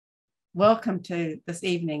Welcome to this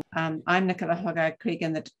evening. I'm Nicola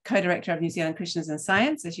Hogarth-Cregan, the co-director of New Zealand Christians in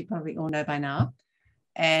Science, as you probably all know by now.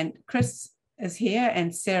 And Chris is here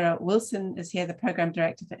and Sarah Wilson is here, the program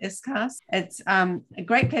director for ISCAST. It's a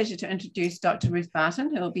great pleasure to introduce Dr. Ruth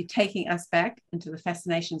Barton, who will be taking us back into the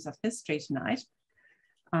fascinations of history tonight.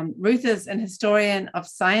 Ruth is an historian of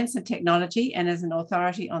science and technology and is an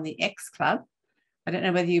authority on the X Club. I don't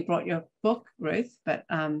know whether you brought your book, Ruth, but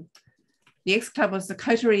the X Club was the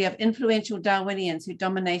coterie of influential Darwinians who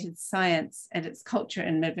dominated science and its culture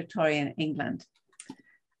in mid-Victorian England.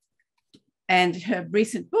 And her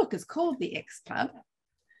recent book is called The X Club,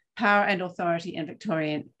 Power and Authority in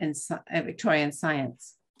Victorian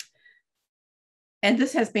Science. And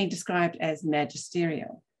this has been described as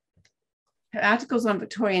magisterial. Her articles on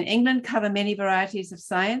Victorian England cover many varieties of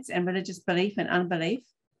science and religious belief and unbelief.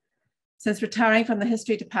 Since retiring from the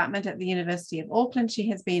history department at the University of Auckland, she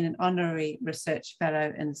has been an Honorary Research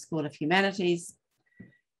Fellow in the School of Humanities.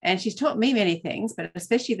 And she's taught me many things, but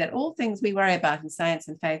especially that all things we worry about in science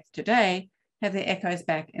and faith today have their echoes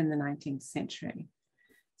back in the 19th century.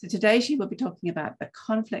 So today she will be talking about the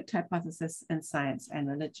conflict hypothesis in science and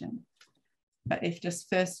religion. But if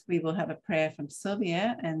just first we will have a prayer from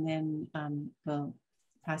Sylvia and then we'll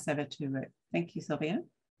pass over to Ruth. Thank you, Sylvia.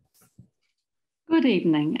 Good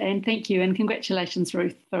evening, and thank you, and congratulations,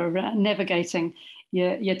 Ruth, for navigating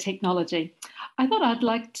your technology. I thought I'd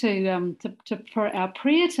like to for our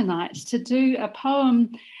prayer tonight, to do a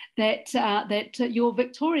poem that your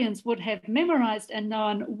Victorians would have memorised and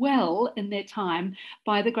known well in their time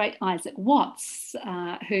by the great Isaac Watts,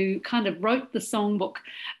 who kind of wrote the songbook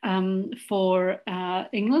for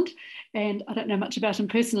England. And I don't know much about him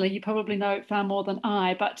personally. You probably know far more than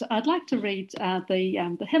I, but I'd like to read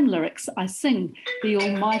the hymn lyrics. I sing the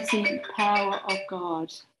almighty power of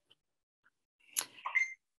God.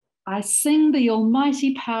 I sing the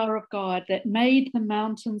almighty power of God that made the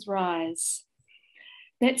mountains rise,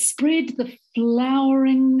 that spread the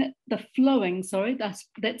flowing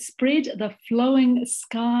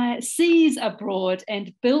seas abroad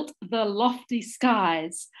and built the lofty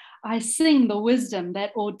skies. I sing the wisdom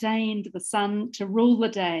that ordained the sun to rule the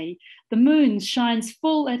day. The moon shines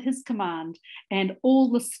full at his command, and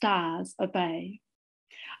all the stars obey.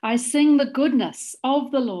 I sing the goodness of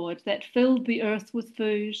the Lord that filled the earth with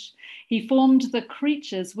food. He formed the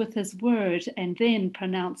creatures with his word and then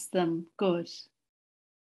pronounced them good.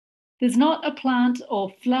 There's not a plant or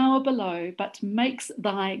flower below, but makes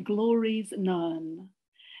thy glories known.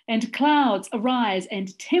 And clouds arise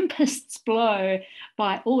and tempests blow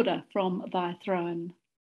by order from thy throne.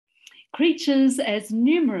 Creatures as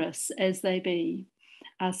numerous as they be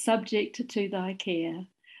are subject to thy care.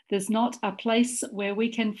 There's not a place where we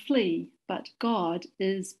can flee, but God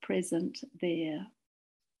is present there.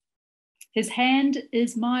 His hand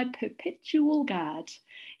is my perpetual guard.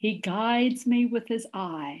 He guides me with his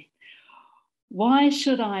eye. Why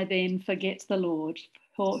should I then forget the Lord,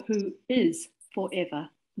 who is forever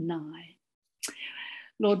nigh?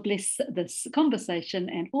 Lord, bless this conversation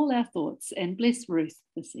and all our thoughts, and bless Ruth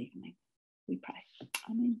this evening. We pray.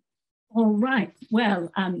 Amen. All right.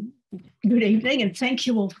 Well, good evening, and thank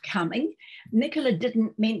you all for coming. Nicola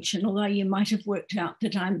didn't mention, although you might have worked out,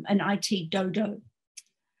 that I'm an IT dodo.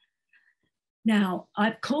 Now,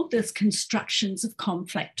 I've called this Constructions of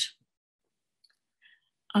Conflict.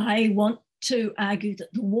 I want to argue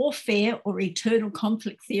that the warfare or eternal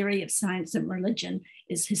conflict theory of science and religion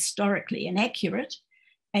is historically inaccurate,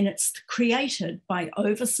 and it's created by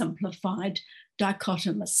oversimplified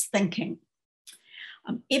dichotomous thinking.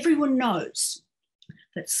 Everyone knows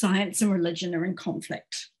that science and religion are in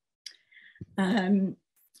conflict. I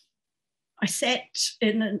sat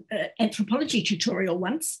in an anthropology tutorial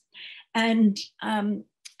once, and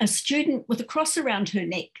a student with a cross around her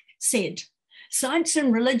neck said, "Science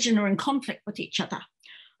and religion are in conflict with each other."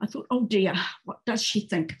 I thought, oh dear, what does she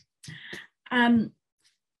think?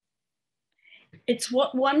 It's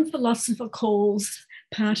what one philosopher calls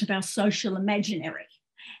part of our social imaginary.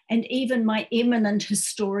 And even my eminent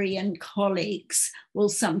historian colleagues will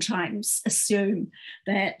sometimes assume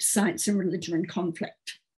that science and religion are in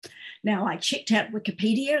conflict. Now, I checked out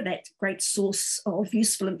Wikipedia, that's a great source of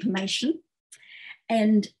useful information.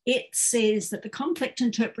 And it says that the conflict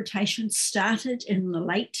interpretation started in the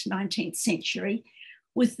late 19th century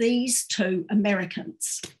with these two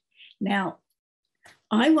Americans. Now,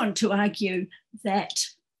 I want to argue that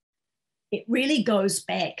it really goes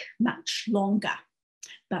back much longer,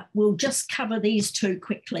 but we'll just cover these two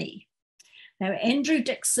quickly. They were Andrew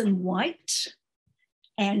Dixon White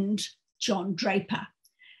and John Draper.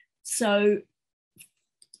 So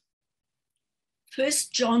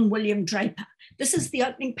first, John William Draper. this is the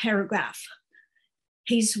opening paragraph.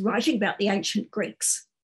 He's writing about the ancient Greeks.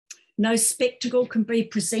 No spectacle can be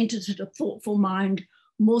presented to a thoughtful mind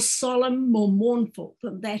more solemn, more mournful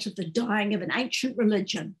than that of the dying of an ancient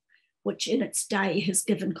religion, which in its day has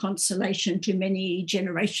given consolation to many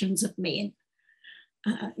generations of men.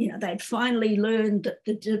 They'd finally learned that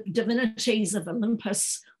the divinities of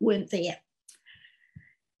Olympus weren't there.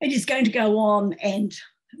 And he's going to go on and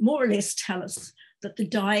more or less tell us that the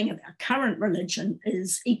dying of our current religion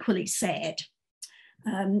is equally sad.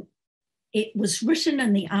 It was written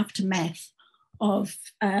in the aftermath of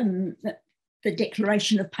the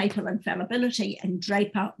declaration of papal infallibility, and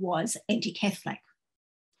Draper was anti-Catholic.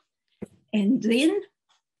 And then,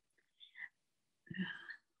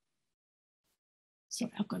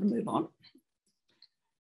 sorry, I've got to move on.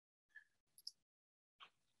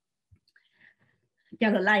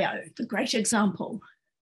 Galileo, the great example.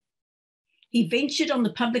 He ventured on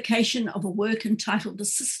the publication of a work entitled The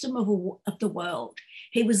System of the World.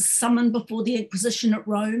 He was summoned before the Inquisition at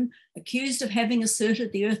Rome, accused of having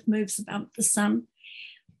asserted the earth moves about the sun.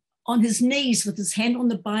 On his knees with his hand on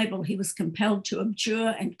the Bible, he was compelled to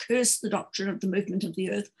abjure and curse the doctrine of the movement of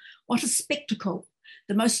the earth. What a spectacle,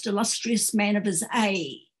 the most illustrious man of his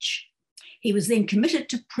age. He was then committed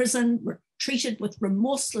to prison, treated with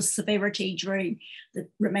remorseless severity during the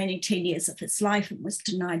remaining 10 years of his life, and was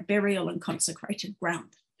denied burial in consecrated ground.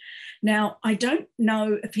 Now, I don't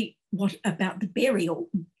know what about the burial,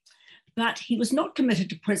 but he was not committed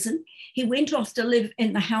to prison. He went off to live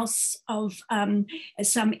in the house of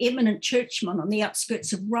some eminent churchman on the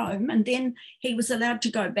outskirts of Rome, and then he was allowed to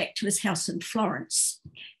go back to his house in Florence.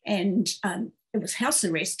 And it was house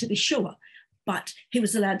arrest, to be sure, but he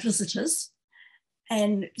was allowed visitors.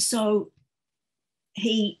 And so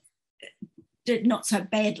he did not so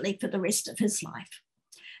badly for the rest of his life.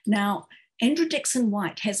 Now, Andrew Dixon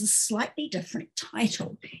White has a slightly different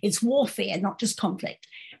title. It's Warfare, not just Conflict,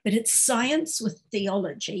 but it's Science with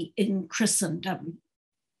Theology in Christendom.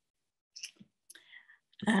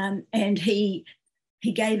 And he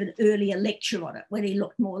gave an earlier lecture on it when he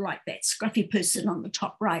looked more like that scruffy person on the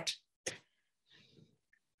top right.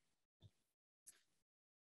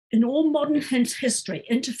 In all modern history,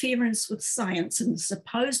 interference with science and the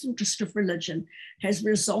supposed interest of religion has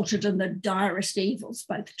resulted in the direst evils,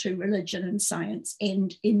 both to religion and science,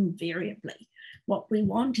 and invariably. What we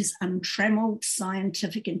want is untrammeled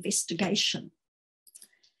scientific investigation.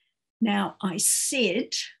 Now, I said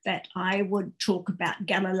that I would talk about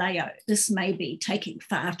Galileo. This may be taking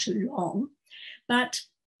far too long, but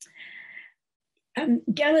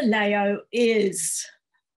Galileo is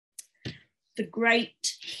the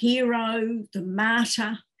great hero, the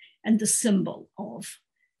martyr, and the symbol of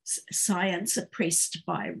science oppressed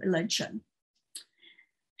by religion.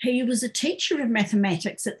 He was a teacher of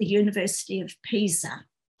mathematics at the University of Pisa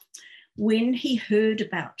when he heard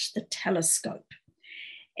about the telescope,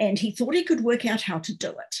 and he thought he could work out how to do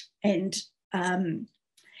it and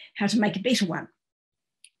how to make a better one.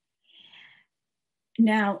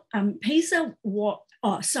 Now,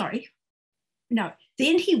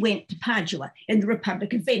 then he went to Padua in the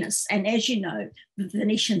Republic of Venice. And as you know, the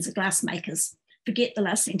Venetians are glassmakers. Forget the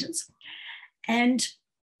last sentence. And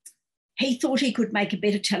he thought he could make a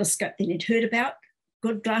better telescope than he'd heard about.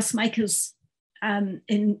 Good glassmakers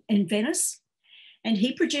in Venice. And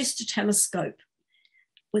he produced a telescope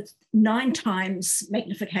with 9 times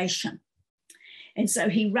magnification. And so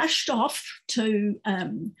he rushed off to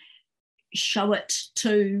show it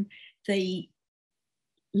to the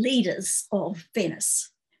leaders of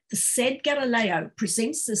Venice. The said Galileo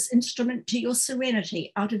presents this instrument to your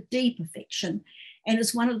serenity out of deep affection, and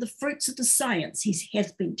is one of the fruits of the science he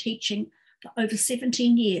has been teaching for over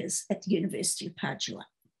 17 years at the University of Padua.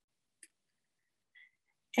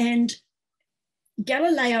 And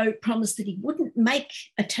Galileo promised that he wouldn't make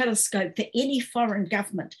a telescope for any foreign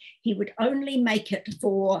government. He would only make it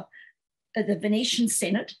for the Venetian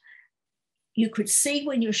Senate. You could see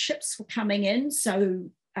when your ships were coming in, so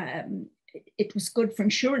it was good for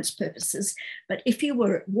insurance purposes. But if you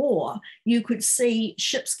were at war, you could see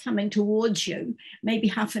ships coming towards you maybe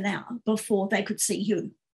half an hour before they could see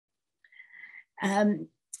you. And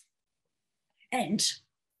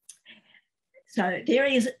so there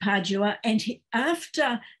he is at Padua, and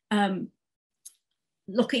after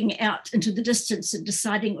looking out into the distance and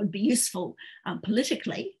deciding it would be useful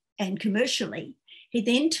politically and commercially, he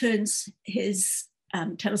then turns his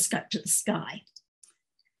telescope to the sky.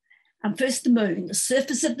 First, the moon. The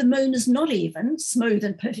surface of the moon is not even, smooth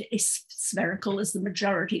and perfectly spherical, as the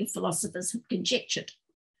majority of philosophers have conjectured.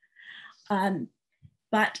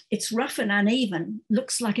 But it's rough and uneven,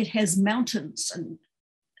 looks like it has mountains and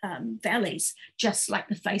valleys, just like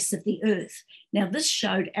the face of the earth. Now, this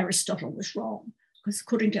showed Aristotle was wrong, because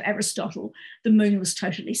according to Aristotle, the moon was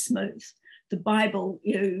totally smooth. The Bible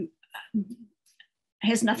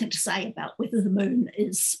has nothing to say about whether the moon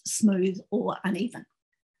is smooth or uneven.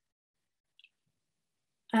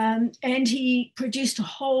 And he produced a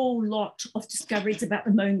whole lot of discoveries about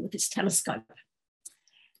the moon with his telescope.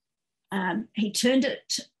 He turned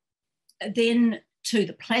it then to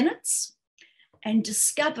the planets and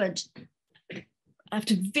discovered,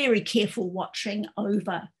 after very careful watching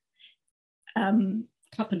over a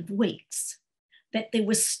couple of weeks, that there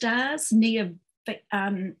were stars near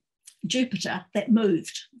Jupiter that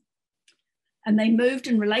moved. And they moved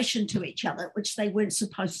in relation to each other, which they weren't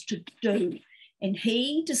supposed to do. And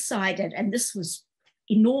he decided, and this was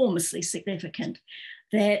enormously significant,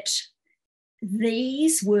 that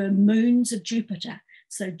these were moons of Jupiter.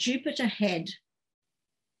 So Jupiter had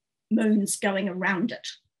moons going around it.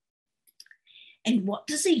 And what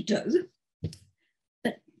does he do?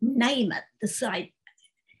 But name it.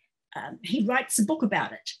 He writes a book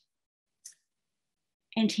about it.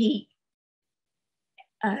 And he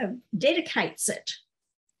dedicates it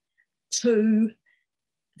to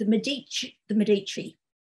the Medici.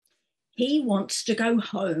 He wants to go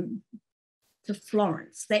home to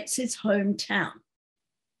Florence. That's his hometown.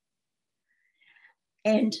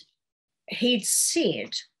 And he'd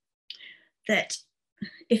said that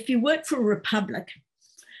if you work for a republic,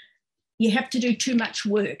 you have to do too much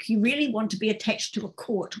work. You really want to be attached to a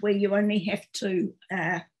court where you only have to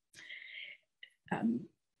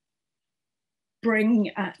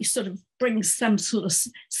bring some sort of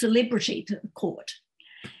celebrity to the court.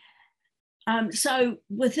 So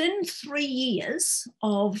within 3 years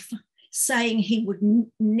of saying he would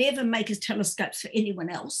never make his telescopes for anyone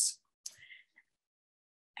else,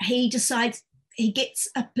 he decides he gets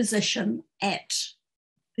a position at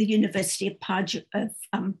the University of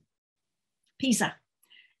Pisa.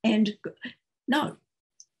 And no,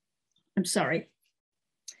 I'm sorry.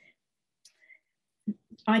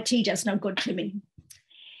 IT does no good to me.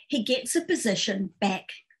 He gets a position back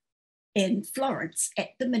in Florence at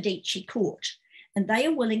the Medici court, and they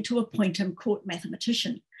are willing to appoint him court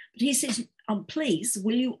mathematician. But he says, please,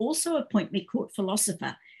 will you also appoint me court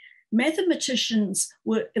philosopher? Mathematicians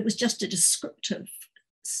it was just a descriptive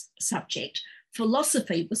subject.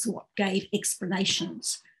 Philosophy was what gave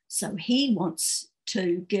explanations. So he wants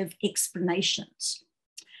to give explanations.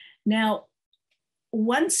 Now,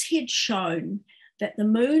 once he'd shown that the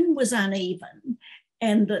moon was uneven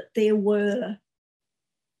and that there were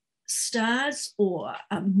stars or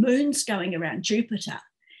moons going around Jupiter,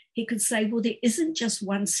 he could say, well, there isn't just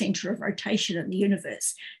one center of rotation in the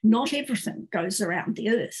universe. Not everything goes around the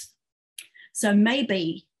Earth. So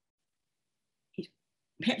maybe,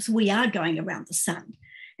 perhaps we are going around the sun.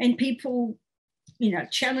 And people,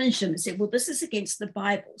 challenged him and said, well, this is against the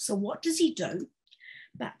Bible. So what does he do?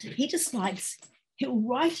 But he decides he'll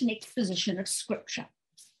write an exposition of scripture.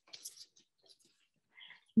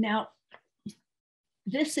 Now,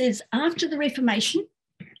 this is after the Reformation,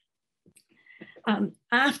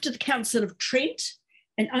 after the Council of Trent,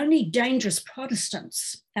 and only dangerous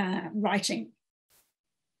Protestants writing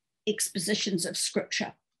expositions of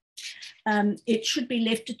scripture. It should be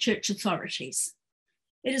left to church authorities.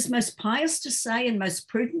 It is most pious to say and most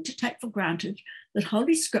prudent to take for granted that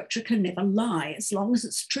Holy Scripture can never lie as long as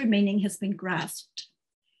its true meaning has been grasped.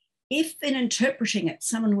 If in interpreting it,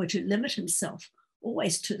 someone were to limit himself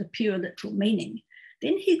always to the pure literal meaning,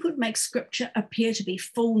 then he could make Scripture appear to be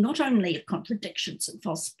full not only of contradictions and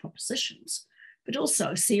false propositions, but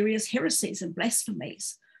also serious heresies and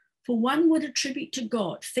blasphemies. For one would attribute to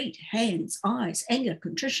God feet, hands, eyes, anger,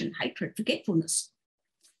 contrition, hatred, forgetfulness.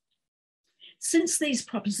 Since these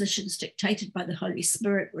propositions dictated by the Holy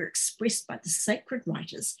Spirit were expressed by the sacred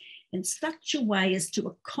writers in such a way as to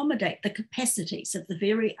accommodate the capacities of the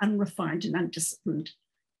very unrefined and undisciplined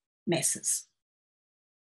masses.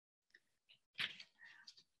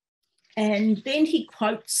 And then he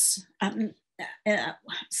quotes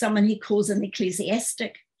someone he calls an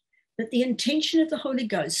ecclesiastic, that the intention of the Holy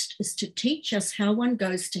Ghost is to teach us how one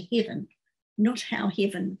goes to heaven, not how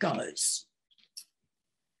heaven goes.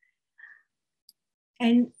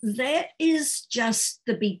 And that is just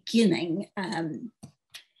the beginning.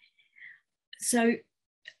 So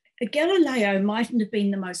Galileo mightn't have been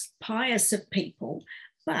the most pious of people,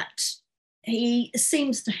 but he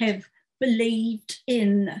seems to have believed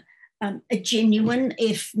in a genuine,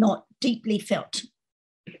 if not deeply felt,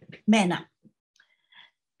 manner.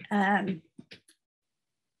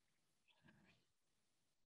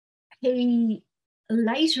 He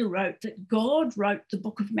later wrote that God wrote the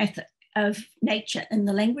book of of nature, in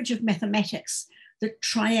the language of mathematics, that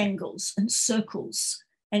triangles and circles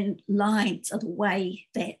and lines are the way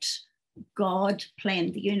that God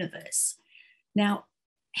planned the universe. Now,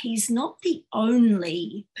 he's not the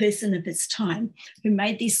only person of his time who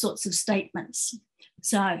made these sorts of statements.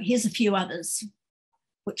 So here's a few others,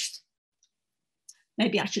 which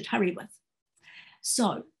maybe I should hurry with.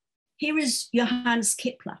 So here is Johannes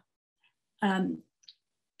Kepler,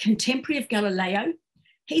 contemporary of Galileo.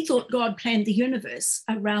 He thought God planned the universe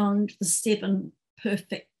around the 7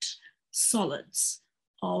 perfect solids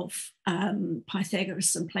of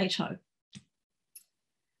Pythagoras and Plato.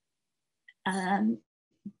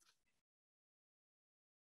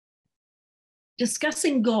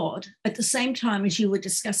 Discussing God at the same time as you were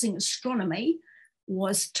discussing astronomy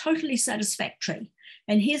was totally satisfactory.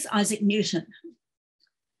 And here's Isaac Newton.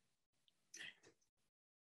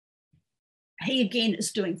 He again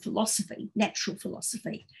is doing philosophy, natural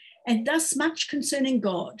philosophy, and thus much concerning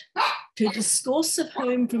God, to discourse of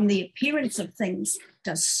whom from the appearance of things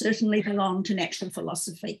does certainly belong to natural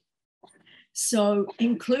philosophy. So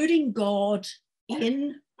including God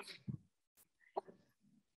in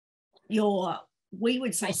your, we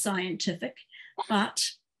would say scientific,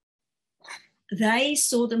 but they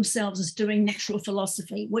saw themselves as doing natural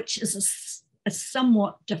philosophy, which is a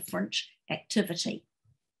somewhat different activity.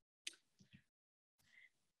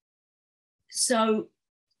 So,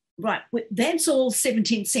 right, that's all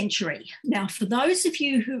 17th century. Now, for those of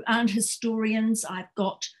you who aren't historians, I've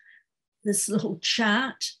got this little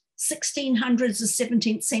chart. 1600s is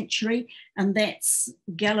 17th century, and that's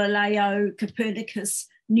Galileo, Copernicus,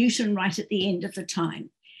 Newton right at the end of the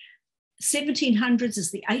time. 1700s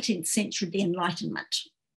is the 18th century, the Enlightenment.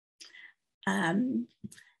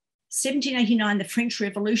 1789, the French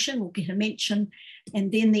Revolution, will get a mention,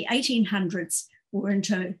 and then the 1800s were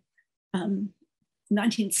into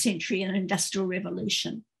 19th century and Industrial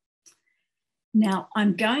Revolution. Now,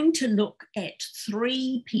 I'm going to look at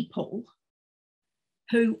 3 people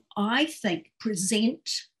who I think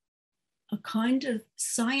present a kind of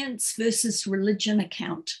science versus religion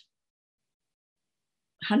account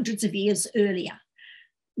hundreds of years earlier.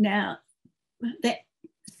 Now, that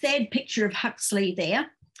sad picture of Huxley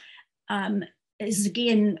there is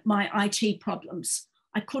again my IT problems.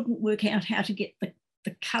 I couldn't work out how to get the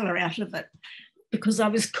colour out of it because I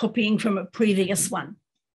was copying from a previous one.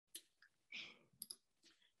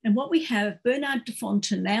 And what we have, Bernard de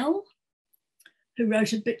Fontenelle, who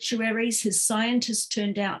wrote obituaries. His scientists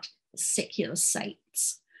turned out as secular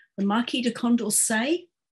saints. The Marquis de Condorcet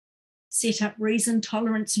set up reason,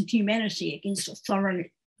 tolerance, and humanity against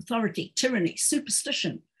authority, tyranny,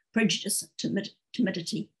 superstition, prejudice, and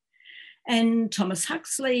timidity. And Thomas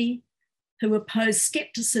Huxley, who opposed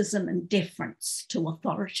skepticism and deference to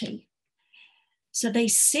authority. So they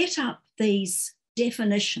set up these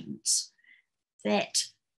definitions that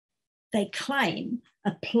they claim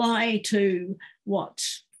apply to what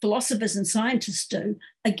philosophers and scientists do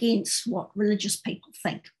against what religious people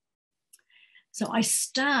think. So I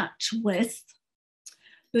start with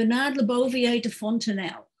Bernard Le Bouvier de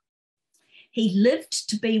Fontenelle. He lived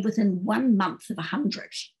to be within 1 month of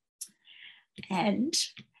 100. And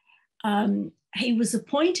he was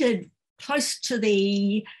appointed close to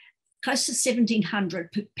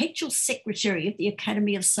 1700, perpetual secretary of the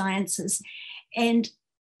Academy of Sciences. And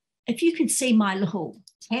if you can see my little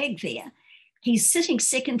tag there, he's sitting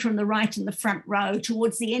second from the right in the front row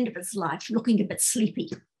towards the end of his life, looking a bit sleepy.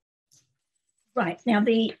 Right, now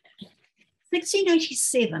the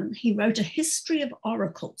 1687, he wrote a history of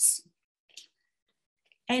oracles.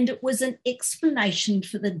 And it was an explanation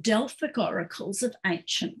for the Delphic oracles of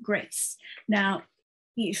ancient Greece. Now,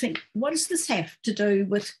 you think, what does this have to do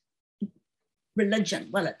with religion?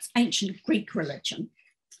 Well, it's ancient Greek religion.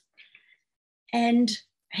 And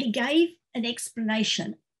he gave an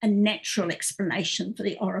explanation, a natural explanation for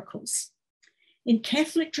the oracles. In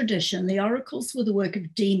Catholic tradition, the oracles were the work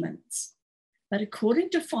of demons. But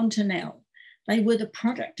according to Fontenelle, they were the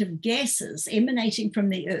product of gases emanating from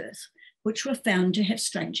the earth, which were found to have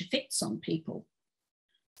strange effects on people.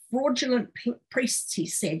 Fraudulent priests, he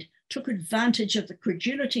said, took advantage of the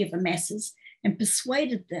credulity of the masses and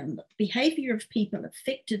persuaded them that the behaviour of people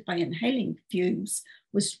affected by inhaling fumes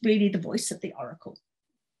was really the voice of the oracle.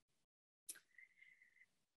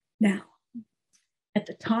 Now, at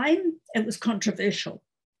the time, it was controversial.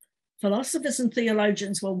 Philosophers and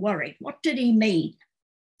theologians were worried. What did he mean?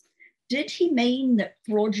 Did he mean that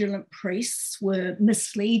fraudulent priests were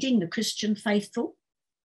misleading the Christian faithful?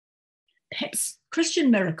 Perhaps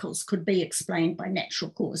Christian miracles could be explained by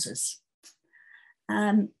natural causes.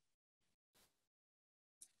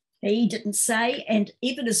 He didn't say, and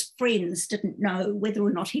even his friends didn't know whether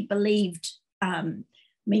or not he believed.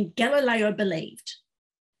 Galileo believed.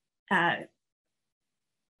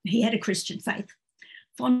 He had a Christian faith.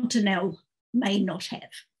 Fontenelle may not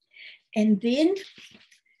have. And then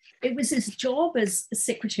it was his job as a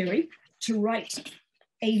secretary to write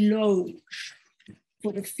a loge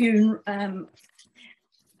for the funeral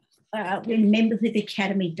when members of the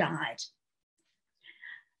Academy died.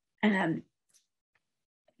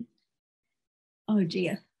 Oh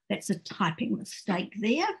dear, that's a typing mistake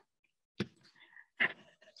there.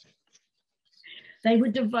 They were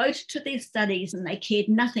devoted to their studies and they cared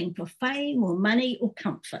nothing for fame or money or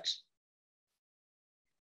comfort.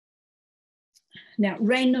 Now,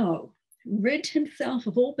 Reynaud rid himself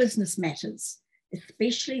of all business matters,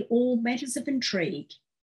 especially all matters of intrigue,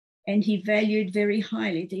 and he valued very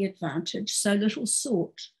highly the advantage so little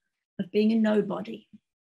sought of being a nobody.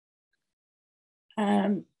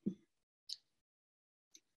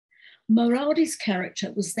 Moraldi's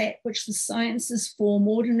character was that which the sciences form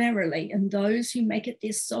ordinarily in those who make it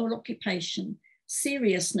their sole occupation: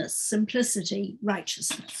 seriousness, simplicity,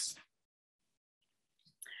 righteousness.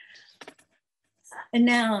 And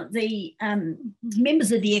now the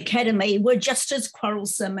members of the Academy were just as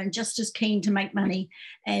quarrelsome and just as keen to make money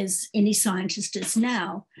as any scientist is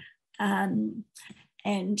now. And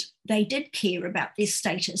they did care about their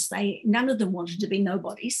status. None of them wanted to be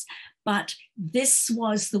nobodies, but this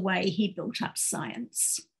was the way he built up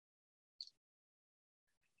science.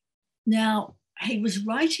 Now, he was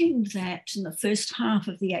writing that in the first half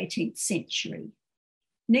of the 18th century.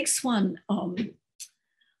 Next one,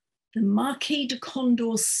 the Marquis de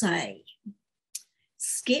Condorcet,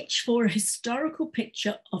 sketch for a historical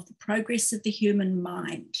picture of the progress of the human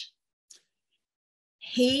mind.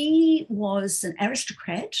 He was an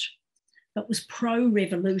aristocrat, but was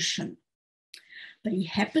pro-revolution. But he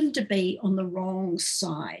happened to be on the wrong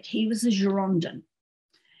side. He was a Girondin.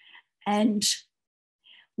 And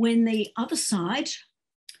when the other side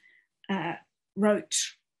wrote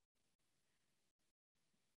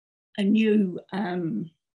a new a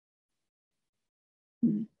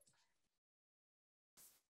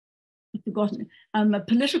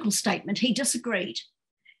political statement, he disagreed.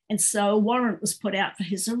 And so a warrant was put out for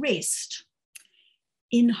his arrest.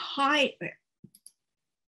 He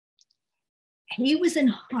was in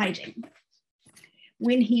hiding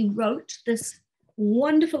when he wrote this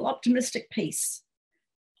wonderful optimistic piece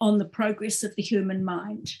on the progress of the human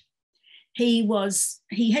mind. He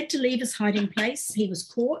had to leave his hiding place. He was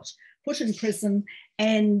caught, put in prison,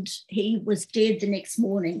 and he was dead the next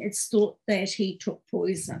morning. It's thought that he took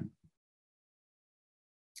poison.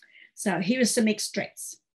 So here are some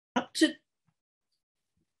extracts. Up to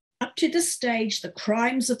this stage, the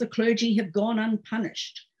crimes of the clergy have gone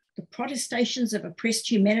unpunished. The protestations of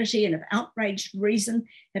oppressed humanity and of outraged reason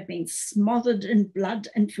have been smothered in blood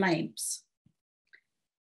and flames.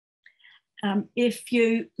 If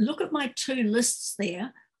you look at my two lists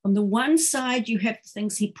there, on the one side, you have the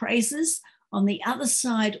things he praises. On the other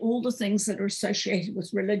side, all the things that are associated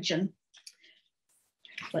with religion.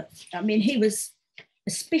 But I mean, he was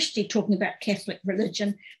especially talking about Catholic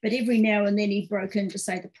religion, but every now and then he broke in to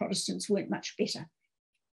say the Protestants weren't much better.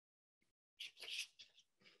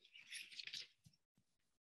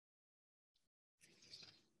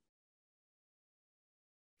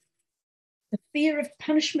 The fear of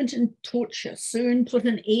punishment and torture soon put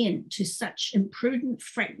an end to such imprudent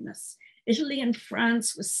frankness. Italy and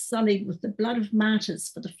France were sullied with the blood of martyrs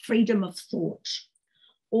for the freedom of thought.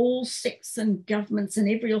 All sects and governments and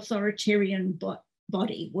every authoritarian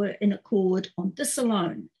body were in accord on this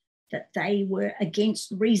alone, that they were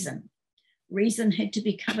against reason. Reason had to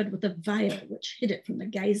be covered with a veil which hid it from the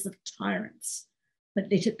gaze of tyrants, but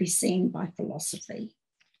let it be seen by philosophy.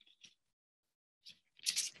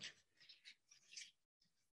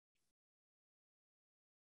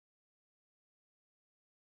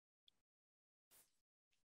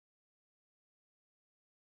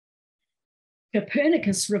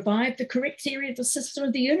 Copernicus revived the correct theory of the system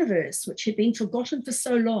of the universe, which had been forgotten for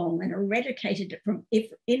so long, and eradicated it from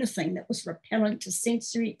anything that was repellent to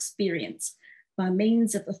sensory experience by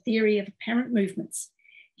means of the theory of apparent movements.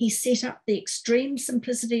 He set up the extreme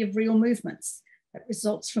simplicity of real movements that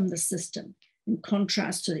results from the system, in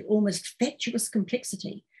contrast to the almost fatuous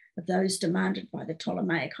complexity of those demanded by the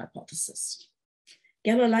Ptolemaic hypothesis.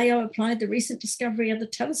 Galileo applied the recent discovery of the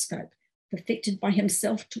telescope, perfected by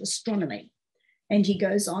himself, to astronomy. And he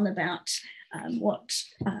goes on about what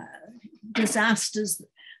disasters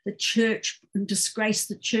the church and disgrace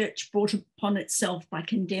the church brought upon itself by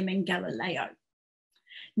condemning Galileo.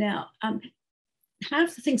 Now,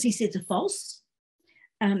 half the things he says are false.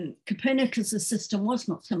 Copernicus' system was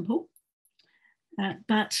not simple,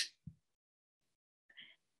 but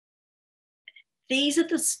these are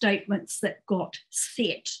the statements that got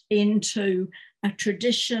set into a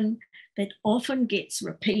tradition that often gets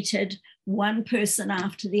repeated, one person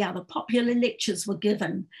after the other. Popular lectures were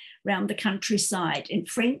given around the countryside in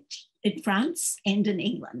France and in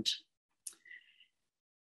England.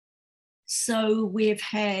 So we've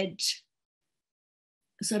had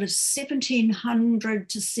sort of 1700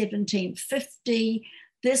 to 1750.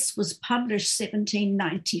 This was published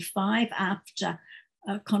 1795 after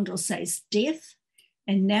Condorcet's death.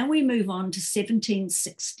 And now we move on to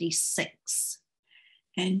 1766.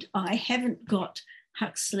 And I haven't got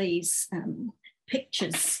Huxley's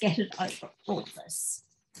pictures scattered over all this.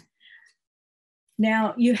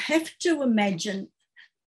 Now, you have to imagine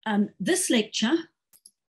this lecture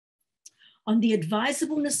on the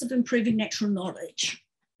advisableness of improving natural knowledge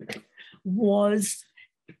was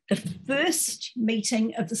the first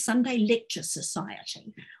meeting of the Sunday Lecture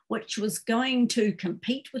Society, which was going to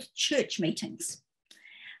compete with church meetings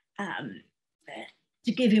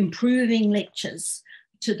to give improving lectures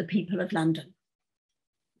to the people of London.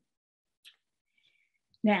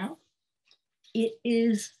 Now, it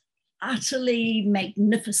is utterly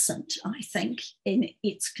magnificent, I think, in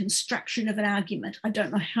its construction of an argument. I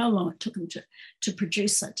don't know how long it took him to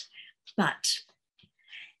produce it, but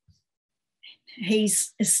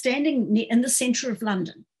he's standing in the centre of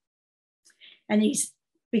London, and he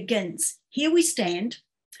begins, "Here we stand,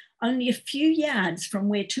 only a few yards from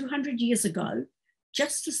where 200 years ago,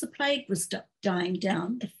 just as the plague was dying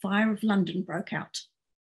down, the fire of London broke out.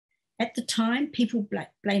 At the time, people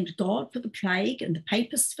blamed God for the plague and the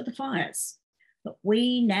papists for the fires. But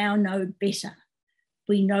we now know better.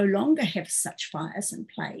 We no longer have such fires and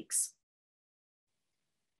plagues.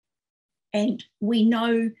 And we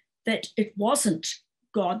know that it wasn't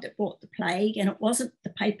God that brought the plague, and it wasn't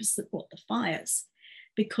the papists that brought the fires,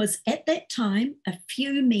 because at that time, a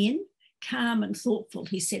few men, calm and thoughtful,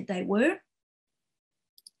 he said they were,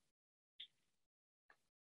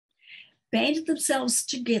 banded themselves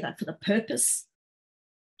together for the purpose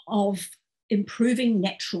of improving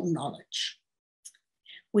natural knowledge.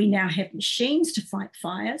 We now have machines to fight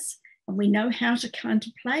fires, and we know how to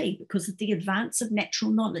counter plague because of the advance of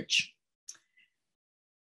natural knowledge.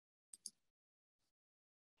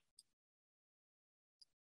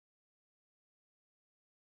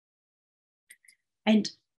 And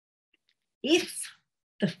if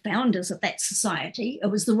the founders of that society, it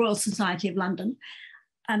was the Royal Society of London,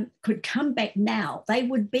 could come back now, they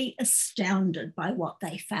would be astounded by what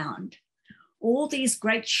they found. All these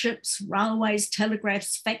great ships, railways,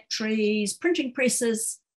 telegraphs, factories, printing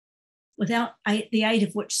presses, without the aid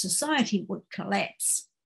of which society would collapse.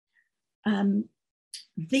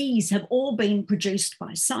 These have all been produced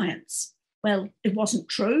by science. Well, it wasn't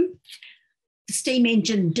true. The steam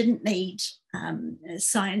engine didn't need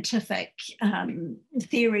scientific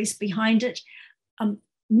theories behind it.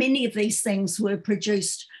 Many of these things were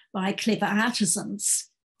produced by clever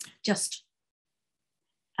artisans, just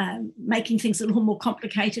making things a little more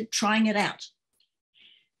complicated, trying it out.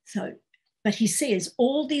 So, but he says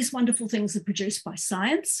all these wonderful things are produced by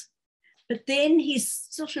science, but then he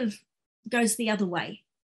sort of goes the other way.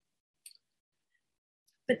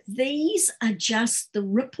 But these are just the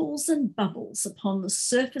ripples and bubbles upon the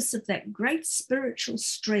surface of that great spiritual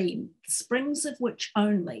stream, the springs of which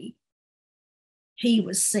only he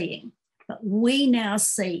was seeing. But we now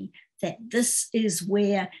see that this is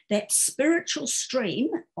where that spiritual stream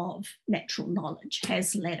of natural knowledge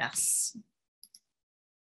has led us.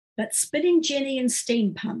 But spinning jenny and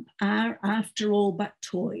steam pump are, after all, but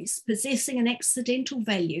toys, possessing an accidental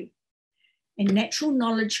value, and natural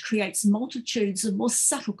knowledge creates multitudes of more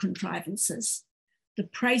subtle contrivances, the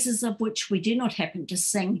praises of which we do not happen to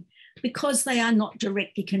sing because they are not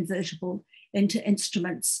directly convertible into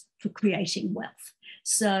instruments for creating wealth.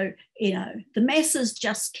 So, you know, the masses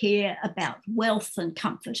just care about wealth and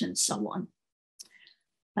comfort and so on.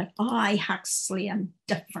 But I, Huxley, am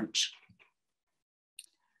different.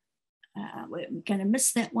 We're going to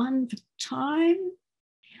miss that one for time.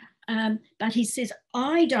 But he says,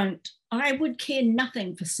 I would care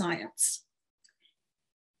nothing for science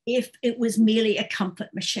if it was merely a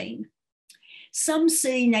comfort machine. Some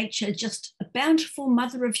see nature just a bountiful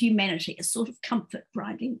mother of humanity, a sort of comfort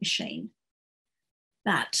grinding machine.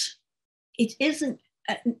 But it isn't,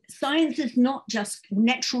 science is not just,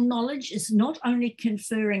 natural knowledge is not only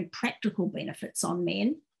conferring practical benefits on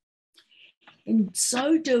men. In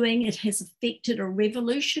so doing, it has effected a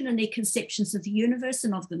revolution in their conceptions of the universe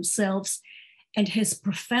and of themselves, and has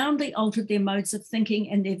profoundly altered their modes of thinking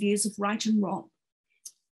and their views of right and wrong.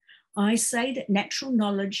 I say that natural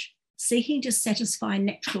knowledge, seeking to satisfy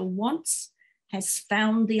natural wants, has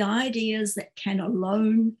found the ideas that can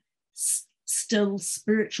alone still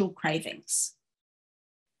spiritual cravings.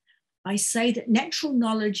 I say that natural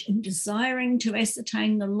knowledge, in desiring to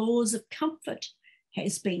ascertain the laws of comfort,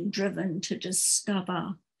 has been driven to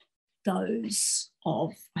discover those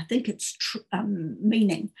of, I think it's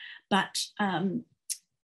meaning, but I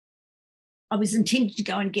was intended to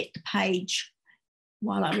go and get the page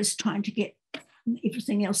while I was trying to get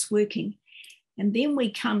everything else working. And then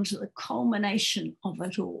we come to the culmination of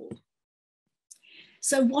it all.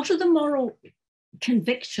 So what are the moral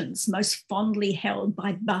convictions most fondly held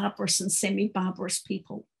by barbarous and semi-barbarous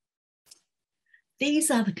people? These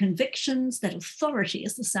are the convictions that authority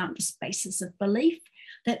is the soundest basis of belief,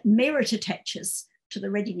 that merit attaches to the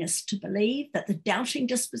readiness to believe, that the doubting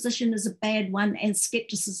disposition is a bad one, and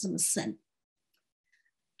skepticism is sin.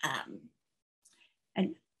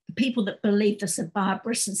 And the people that believe this are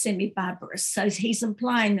barbarous and semi-barbarous. So he's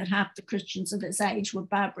implying that half the Christians of his age were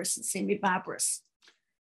barbarous and semi-barbarous.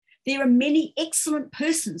 There are many excellent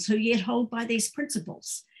persons who yet hold by these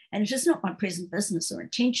principles, and it is not my present business or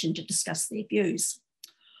intention to discuss their views.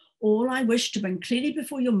 All I wish to bring clearly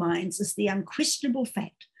before your minds is the unquestionable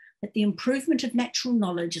fact that the improvement of natural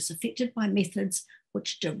knowledge is effected by methods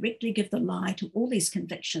which directly give the lie to all these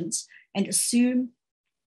convictions and assume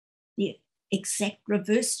the exact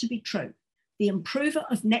reverse to be true. The improver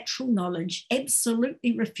of natural knowledge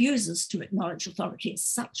absolutely refuses to acknowledge authority as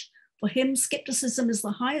such. For him, skepticism is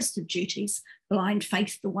the highest of duties, blind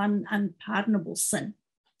faith the one unpardonable sin.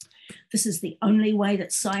 This is the only way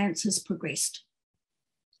that science has progressed.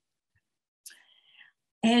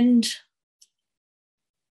 And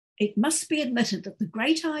it must be admitted that the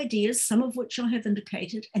great ideas, some of which I have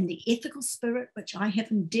indicated, and the ethical spirit which I have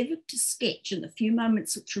endeavoured to sketch in the few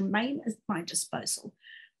moments which remain at my disposal,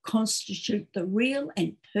 constitute the real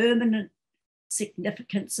and permanent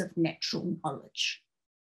significance of natural knowledge.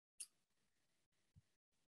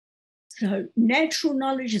 So natural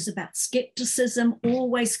knowledge is about skepticism,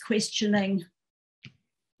 always questioning.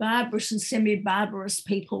 Barbarous and semi-barbarous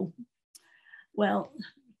people, well,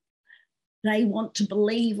 they want to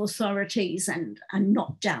believe authorities and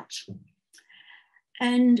not doubt.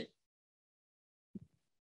 And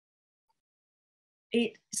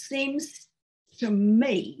it seems to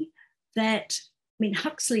me that, I mean,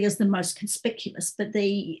 Huxley is the most conspicuous, but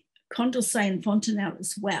the Condorcet and Fontenelle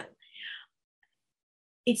as well.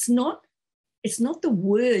 It's not the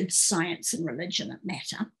word science and religion that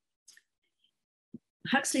matter.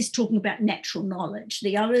 Huxley's talking about natural knowledge.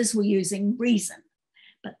 The others were using reason,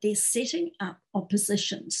 but they're setting up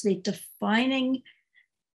oppositions. They're defining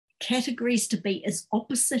categories to be as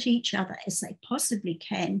opposite each other as they possibly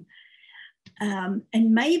can. And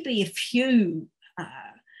maybe a few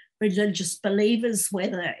religious believers,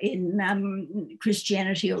 whether in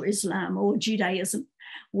Christianity or Islam or Judaism,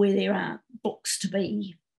 where there are books to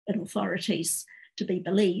be and authorities to be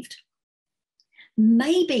believed.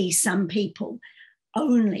 Maybe some people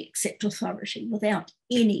only accept authority without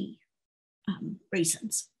any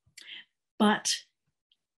reasons. But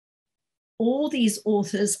all these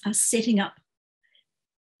authors are setting up,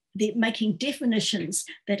 they're making definitions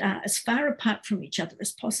that are as far apart from each other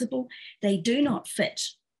as possible. They do not fit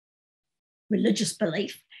religious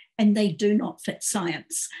belief and they do not fit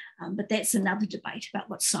science. But that's another debate about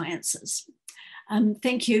what science is.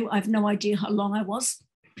 Thank you. I have no idea how long I was.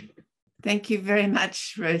 Thank you very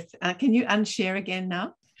much, Ruth. Can you unshare again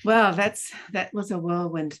now? Well, that was a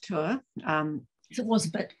whirlwind tour. It was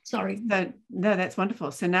a bit, sorry. So, no, that's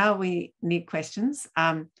wonderful. So now we need questions.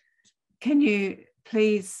 Can you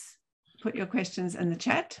please put your questions in the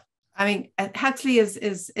chat? I mean, Huxley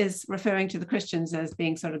is referring to the Christians as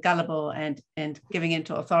being sort of gullible and giving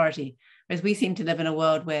into authority, whereas we seem to live in a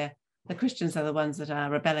world where the Christians are the ones that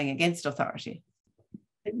are rebelling against authority.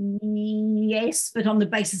 Yes, but on the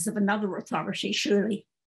basis of another authority, surely.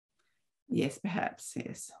 Yes, perhaps,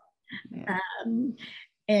 yes. Yeah.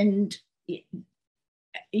 And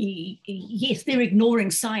yes, they're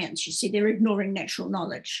ignoring science, you see, they're ignoring natural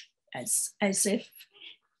knowledge as if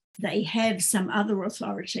they have some other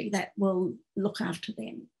authority that will look after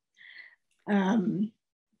them.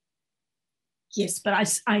 Yes, but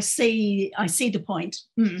I see the point.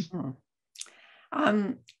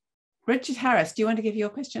 Richard Harris, do you want to give your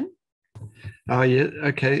question? Oh, yeah,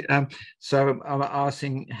 okay. So I'm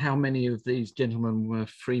asking how many of these gentlemen were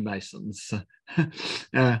Freemasons?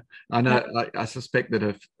 I know, I suspect that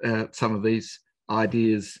if some of these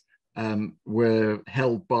ideas were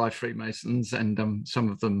held by Freemasons, and some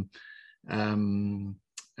of them,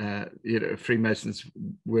 Freemasons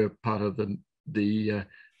were part of the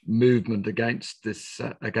movement against this,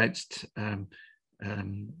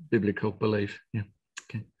 biblical belief. Yeah.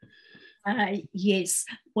 Okay. Yes.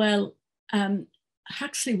 Well,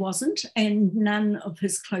 Huxley wasn't, and none of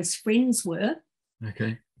his close friends were.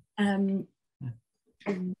 Okay.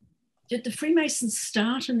 Did the Freemasons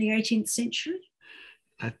start in the 18th century?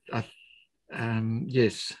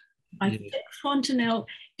 Yes. I think Fontenelle,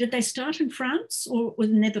 did they start in France or the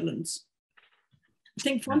Netherlands? I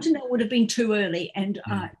think Fontenelle would have been too early, and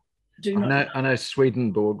I know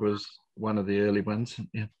Swedenborg was one of the early ones.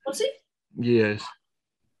 Yeah. Was it? Yes.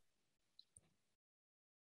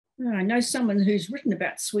 I know someone who's written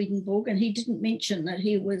about Swedenborg, and he didn't mention that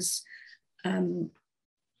he was a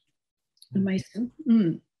Mason.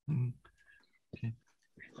 Okay.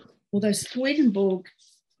 Although Swedenborg,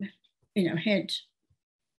 had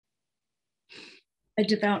a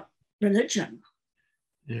devout religion,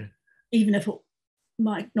 yeah, even if it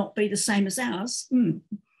might not be the same as ours.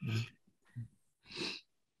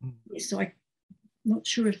 So I'm not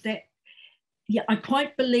sure if that. Yeah, I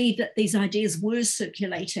quite believe that these ideas were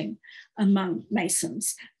circulating among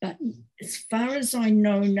Masons, but as far as I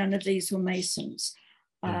know, none of these were Masons.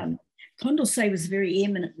 Condorcet was a very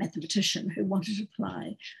eminent mathematician who wanted to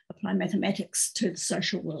apply mathematics to the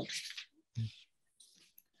social world.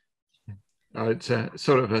 It's a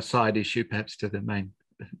sort of a side issue, perhaps, to the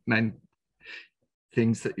main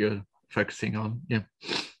things that you're focusing on. Yeah,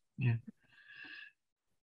 yeah.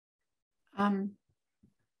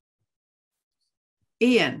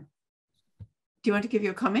 Ian, do you want to give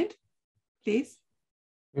your comment, please?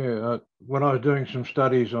 Yeah, when I was doing some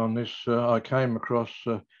studies on this, I came across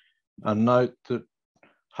a note that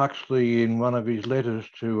Huxley, in one of his letters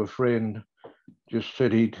to a friend, just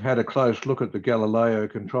said he'd had a close look at the Galileo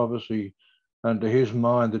controversy, and to his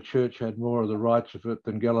mind, the church had more of the rights of it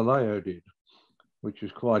than Galileo did, which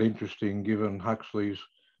is quite interesting given Huxley's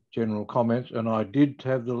general comments. And I did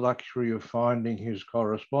have the luxury of finding his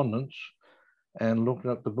correspondence and looked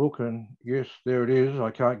up the book, and yes, there it is. I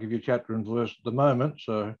can't give you chapter and verse at the moment,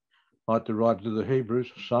 so I had to write to the Hebrews.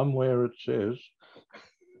 Somewhere it says.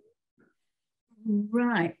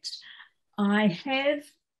 Right. I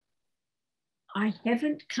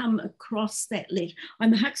haven't come across that letter.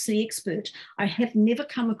 I'm a Huxley expert. I have never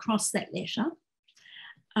come across that letter.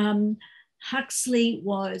 Huxley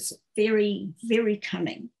was very, very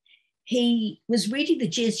cunning. He was reading the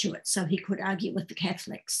Jesuits so he could argue with the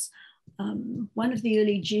Catholics. One of the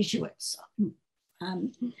early Jesuits,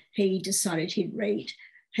 he decided he'd read.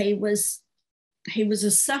 He was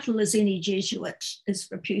as subtle as any Jesuit is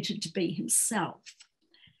reputed to be himself.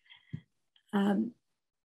 And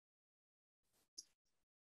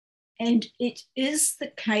it is the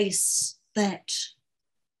case that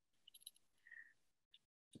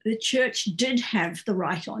the church did have the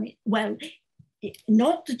right on it. Well,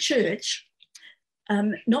 not the church,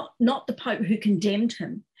 not the Pope who condemned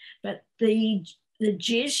him, but the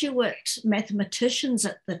Jesuit mathematicians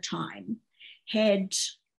at the time had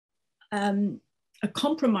a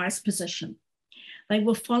compromised position. They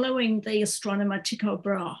were following the astronomer Tycho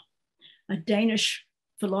Brahe, a Danish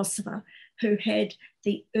philosopher who had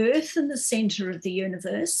the Earth in the center of the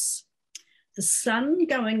universe, the sun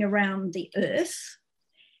going around the Earth,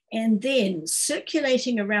 and then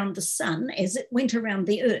circulating around the sun as it went around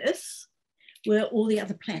the Earth were all the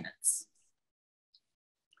other planets.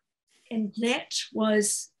 And that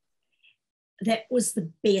was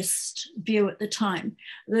the best view at the time.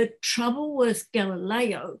 The trouble with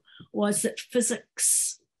Galileo was that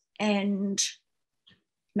physics and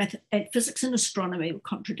astronomy were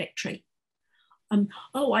contradictory. Let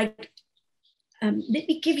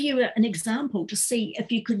me give you an example to see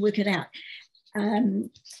if you could work it out.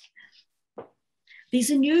 There's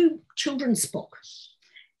a new children's book.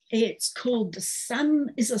 It's called The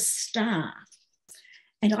Sun is a Star.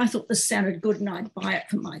 And I thought this sounded good and I'd buy it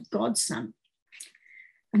for my godson.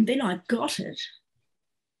 And then I got it,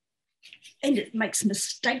 and it makes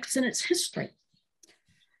mistakes in its history.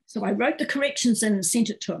 So I wrote the corrections in and sent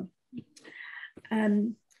it to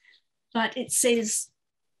him. But it says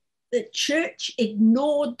the church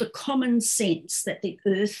ignored the common sense that the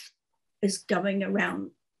earth is going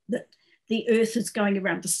around, that the earth is going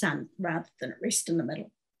around the sun rather than rest in the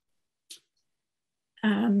middle.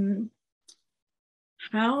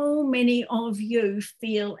 How many of you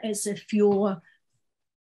feel as if you're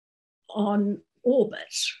on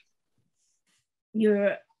orbit?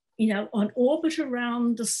 You're, on orbit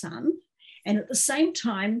around the sun, and at the same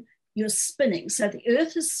time, you're spinning. So the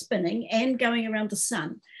earth is spinning and going around the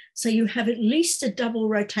sun. So you have at least a double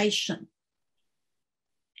rotation.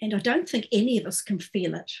 And I don't think any of us can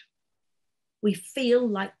feel it. We feel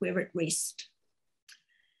like we're at rest.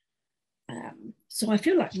 So I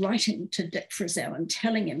feel like writing to Dick Frizzell and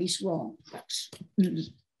telling him he's wrong. But,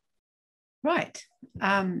 Right.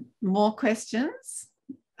 More questions.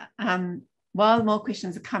 While more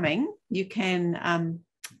questions are coming, you can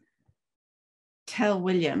tell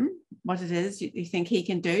William what it is you think he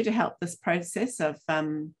can do to help this process of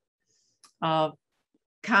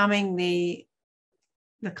calming the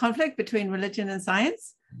conflict between religion and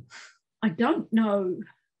science. I don't know.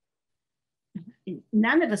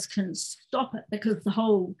 None of us can stop it because the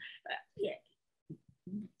whole,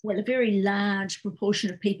 a very large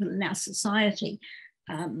proportion of people in our society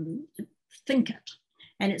think it,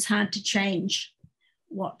 and it's hard to change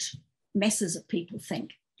what masses of people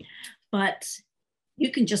think. But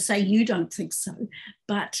you can just say you don't think so,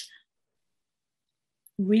 but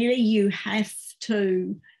really you have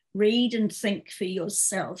to read and think for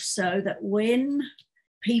yourself so that when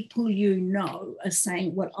people you know are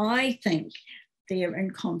saying, well, I think they're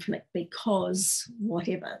in conflict because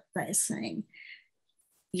whatever they're saying,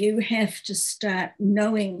 you have to start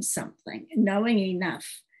knowing something, knowing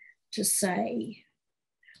enough to say,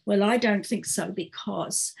 well, I don't think so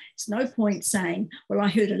because it's no point saying, well, I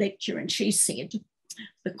heard a lecture and she said,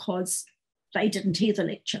 because they didn't hear the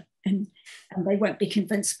lecture and they won't be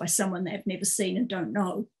convinced by someone they've never seen and don't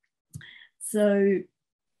know. So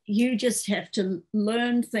you just have to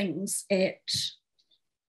learn things at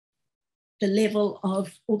the level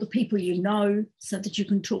of all the people you know so that you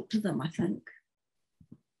can talk to them, I think.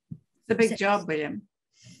 It's a big job, William.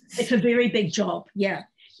 It's a very big job, yeah.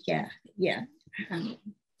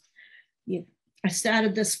 I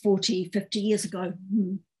started this 40, 50 years ago.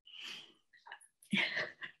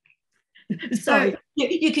 So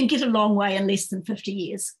you can get a long way in less than 50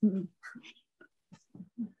 years.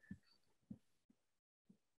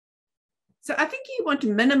 So I think you want to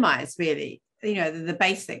minimize really, the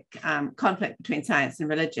basic conflict between science and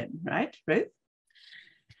religion, right, Ruth?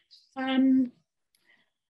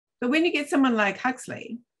 But when you get someone like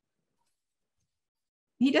Huxley,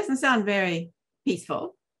 he doesn't sound very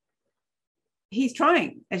peaceful. He's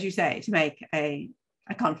trying, as you say, to make a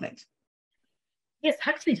conflict. Yes,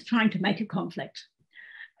 Huxley's trying to make a conflict.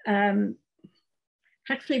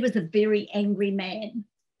 Huxley was a very angry man.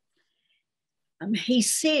 He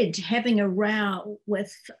said having a row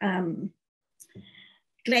with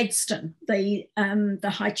Gladstone, the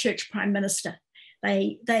High Church Prime Minister,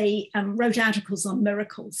 they wrote articles on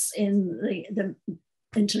miracles in the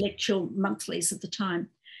intellectual monthlies of the time.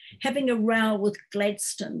 Having a row with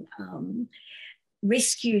Gladstone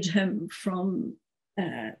rescued him from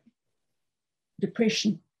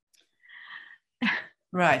depression.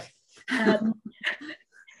 Right.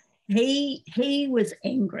 He was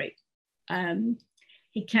angry.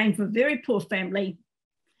 He came from a very poor family.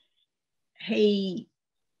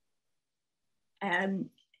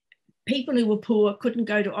 People who were poor couldn't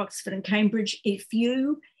go to Oxford and Cambridge. If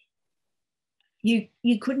you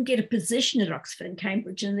couldn't get a position at Oxford and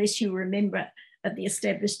Cambridge unless you were a member of the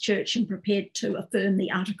established church and prepared to affirm the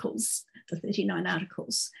articles, the 39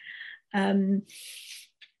 articles.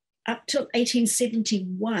 Up till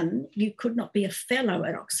 1871, you could not be a fellow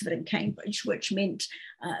at Oxford and Cambridge, which meant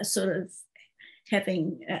sort of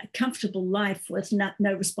having a comfortable life with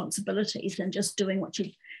no responsibilities and just doing what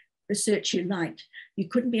research you liked. You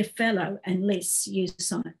couldn't be a fellow unless you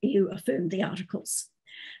affirmed the articles.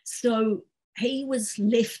 So he was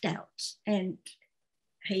left out, and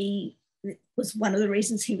he was one of the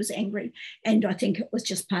reasons he was angry. And I think it was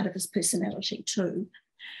just part of his personality too.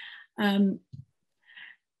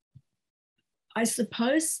 I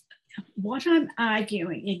suppose what I'm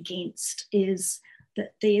arguing against is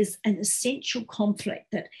that there's an essential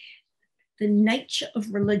conflict, that the nature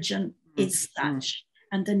of religion is such,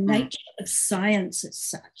 and the nature of science is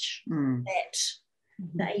such, that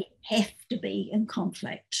they have to be in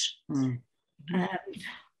conflict.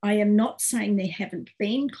 I am not saying there haven't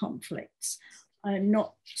been conflicts. I'm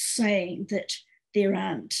not saying that there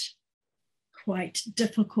aren't quite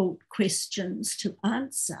difficult questions to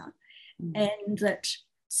answer, and that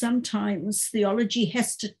sometimes theology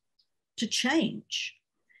has to change,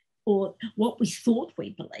 or what we thought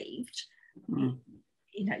we believed.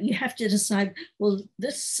 You have to decide, well,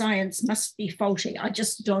 this science must be faulty. I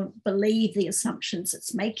just don't believe the assumptions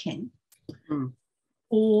it's making.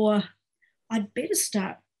 Or I'd better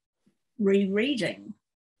start rereading.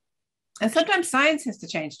 And sometimes science has to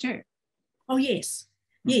change too. Oh, yes,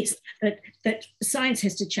 that science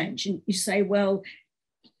has to change. And you say, well,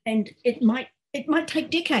 and it might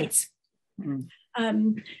take decades.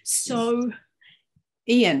 So,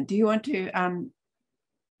 Ian, do you want to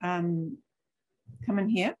come in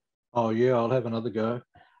here? Oh yeah, I'll have another go.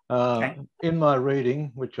 Okay. In my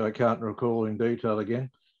reading, which I can't recall in detail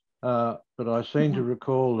again, but I seem to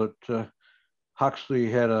recall that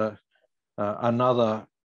Huxley had another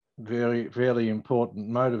fairly important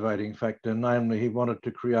motivating factor, namely he wanted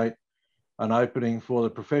to create an opening for the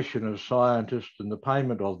profession of scientists and the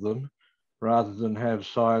payment of them, rather than have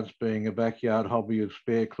science being a backyard hobby of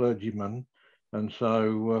spare clergymen, and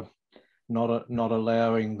so not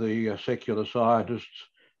allowing the secular scientists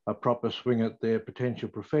a proper swing at their potential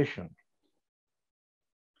profession.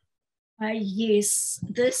 Yes,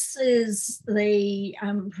 this is the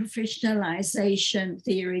professionalization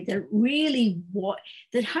theory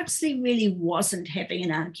that Huxley really wasn't having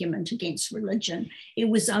an argument against religion. It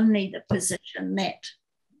was only the position that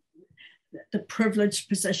the privileged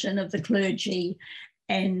position of the clergy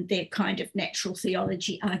and their kind of natural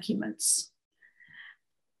theology arguments.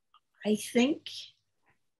 I think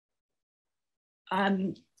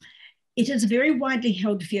it is a very widely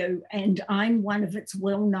held view, and I'm one of its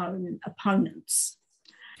well-known opponents.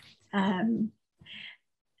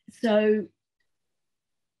 So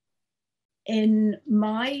in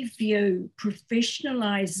my view,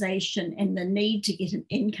 professionalization and the need to get an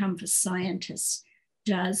income for scientists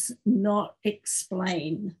does not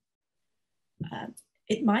explain,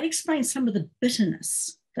 it might explain some of the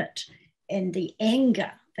bitterness and the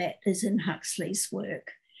anger that is in Huxley's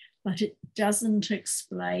work, but it doesn't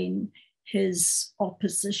explain his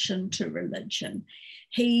opposition to religion.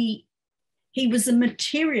 He was a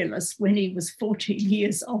materialist when he was 14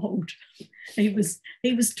 years old. He was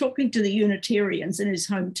talking to the Unitarians in his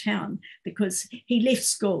hometown because he left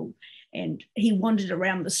school and he wandered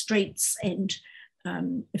around the streets, and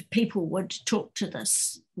if people would talk to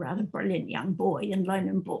this rather brilliant young boy and loan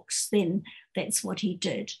him books, then that's what he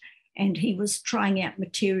did. And he was trying out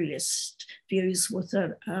materialist views with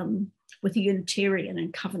a Unitarian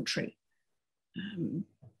in Coventry, early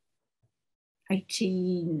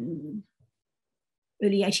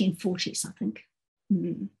 1840s, I think.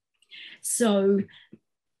 So,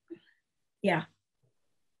 yeah.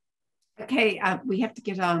 Okay, we have to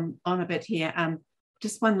get on a bit here.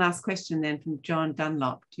 Just one last question then from John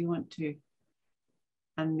Dunlop. Do you want to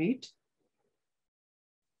unmute?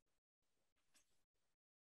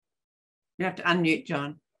 You have to unmute,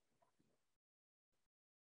 John.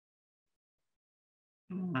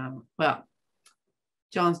 Well,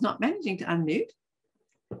 John's not managing to unmute.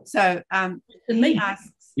 So he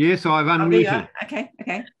asks. Yes, I've unmuted. Okay,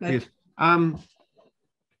 good. Yes.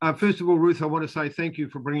 First of all, Ruth, I want to say thank you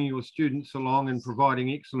for bringing your students along and providing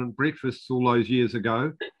excellent breakfasts all those years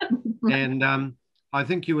ago. And I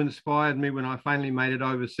think you inspired me when I finally made it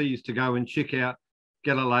overseas to go and check out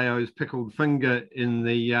Galileo's pickled finger in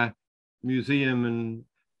the museum in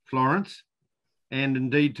Florence, and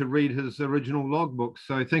indeed to read his original logbooks.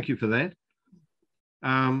 So thank you for that.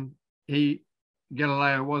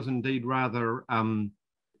 Galileo was indeed rather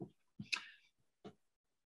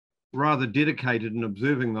dedicated in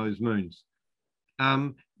observing those moons.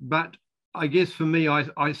 But I guess for me,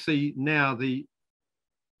 I see now the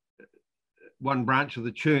one branch of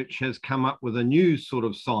the church has come up with a new sort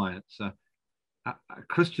of science, a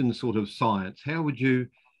Christian sort of science. How would you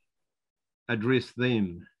address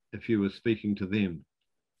them if you were speaking to them?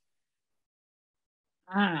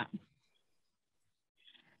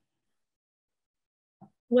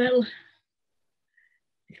 Well,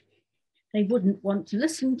 they wouldn't want to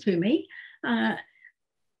listen to me.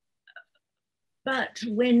 But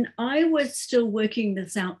when I was still working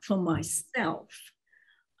this out for myself,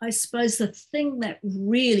 I suppose the thing that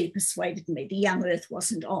really persuaded me the young Earth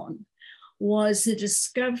wasn't on was the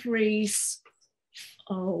discoveries.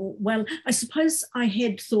 Oh, well, I suppose I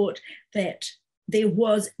had thought that there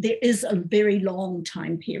is a very long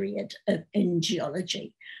time period in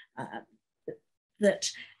geology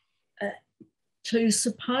to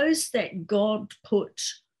suppose that God put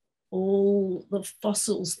all the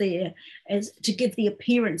fossils there as to give the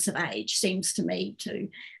appearance of age seems to me to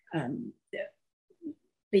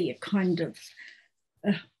be a kind of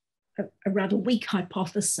a rather weak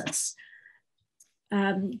hypothesis.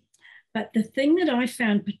 But the thing that I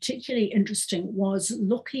found particularly interesting was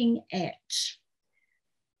looking at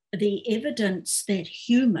the evidence that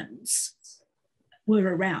humans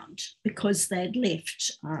were around because they'd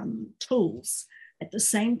left tools at the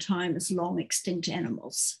same time as long extinct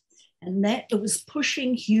animals. And that it was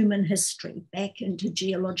pushing human history back into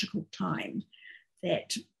geological time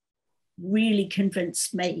that really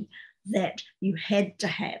convinced me that you had to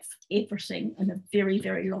have everything in a very,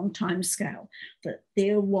 very long time scale, that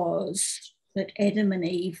Adam and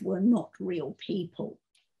Eve were not real people.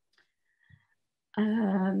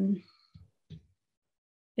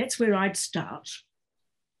 That's where I'd start.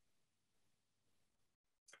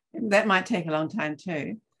 That might take a long time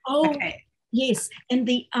too. Oh, okay. Yes. And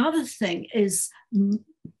the other thing is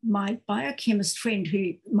my biochemist friend,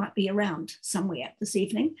 who might be around somewhere this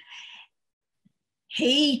evening,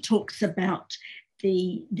 he talks about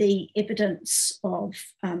the evidence of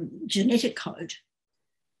genetic code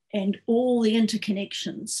and all the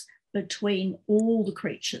interconnections between all the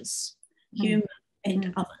creatures, human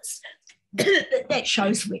and others. That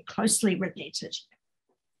shows we're closely related.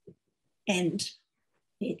 And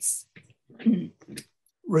it's...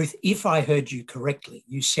 Ruth, if I heard you correctly,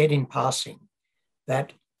 you said in passing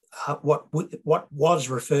that what was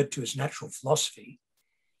referred to as natural philosophy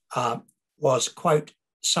was, quote,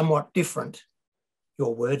 somewhat different,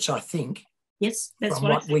 your words, I think, yes, that's from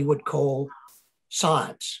what we would call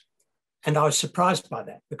science. And I was surprised by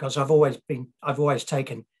that, because I've always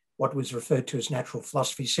taken what was referred to as natural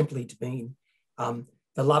philosophy simply to mean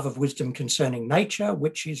the love of wisdom concerning nature,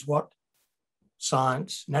 which is what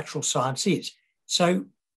science, natural science is. So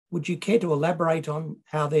would you care to elaborate on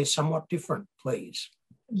how they're somewhat different, please?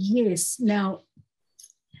 Yes. Now,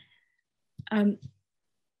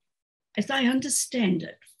 as I understand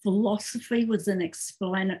it, philosophy was an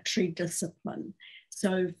explanatory discipline.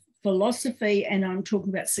 So philosophy, and I'm talking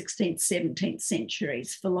about 16th, 17th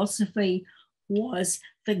centuries, philosophy was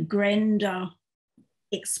the grander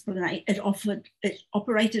explanation. It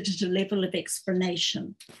operated at a level of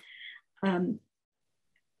explanation. I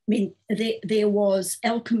mean, there was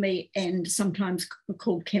alchemy and sometimes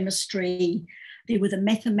called chemistry. There were the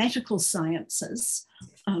mathematical sciences,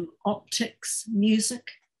 optics, music,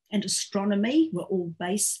 and astronomy were all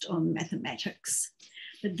based on mathematics.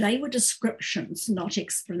 But they were descriptions, not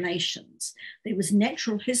explanations. There was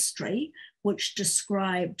natural history, which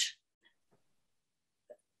described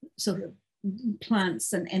sort of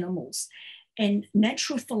plants and animals. And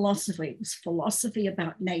natural philosophy was philosophy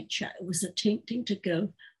about nature. It was attempting to give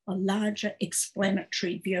a larger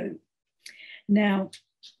explanatory view. Now,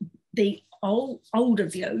 the older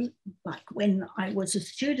view, like when I was a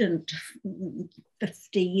student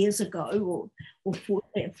 50 years ago or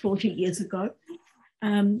 40 years ago,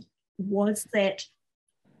 was that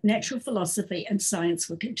natural philosophy and science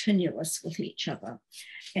were continuous with each other.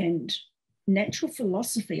 And natural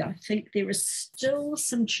philosophy, I think there are still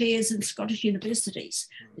some chairs in Scottish universities.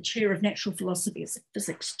 The chair of natural philosophy is a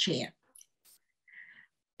physics chair.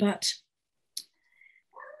 But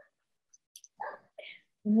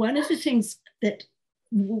one of the things that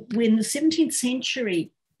when the 17th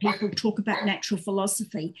century people talk about natural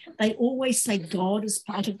philosophy, they always say God is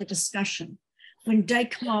part of the discussion. When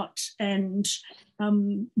Descartes and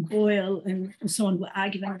Boyle and so on were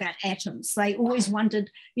arguing about atoms, they always wondered,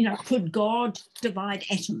 you know, could God divide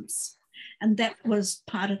atoms? And that was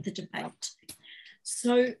part of the debate.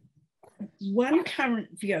 So one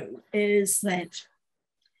current view is that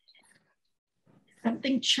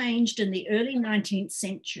something changed in the early 19th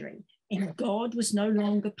century and God was no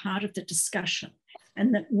longer part of the discussion.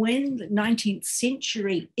 And that when the 19th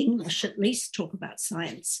century English at least talk about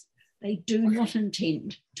science, they do not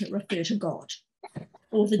intend to refer to God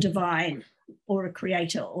or the divine or a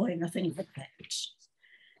creator or anything like that.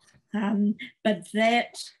 But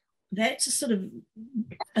that's a sort of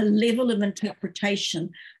a level of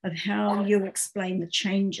interpretation of how you explain the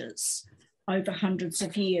changes over hundreds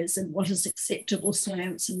of years and what is acceptable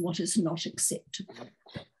science and what is not acceptable.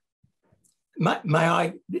 May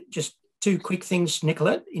I just two quick things,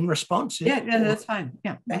 Nicola, in response? Yeah, that's fine.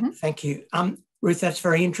 Yeah. Thank you. Ruth, that's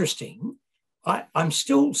very interesting. I'm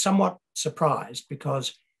still somewhat surprised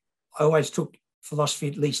because I always took philosophy,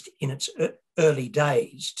 at least in its early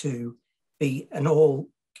days, to be an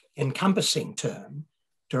all-encompassing term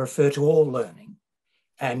to refer to all learning.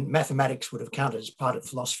 And mathematics would have counted as part of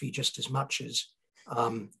philosophy just as much as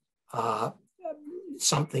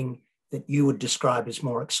something that you would describe as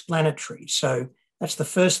more explanatory. So that's the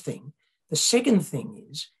first thing. The second thing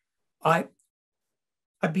is I'd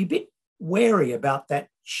be a bit wary about that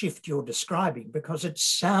shift you're describing because it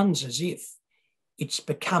sounds as if it's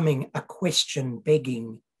becoming a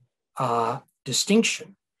question-begging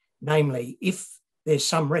distinction. Namely, if there's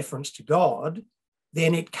some reference to God,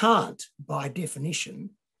 then it can't, by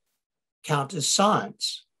definition, count as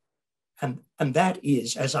science. And that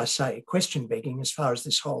is, as I say, question-begging as far as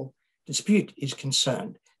this whole dispute is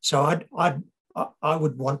concerned. So I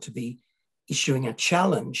would want to be issuing a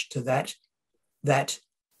challenge to that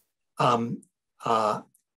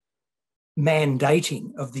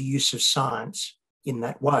mandating of the use of science in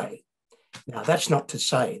that way. Now, that's not to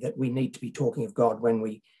say that we need to be talking of God when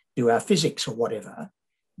we do our physics or whatever,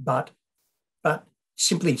 but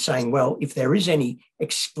simply saying, well, if there is any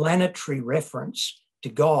explanatory reference to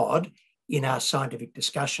God in our scientific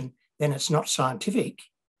discussion, then it's not scientific.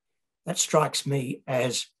 That strikes me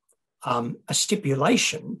as a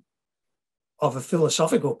stipulation of a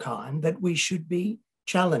philosophical kind that we should be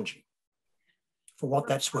challenging, for what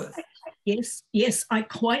that's worth. Yes, I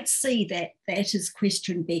quite see that is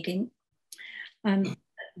question begging.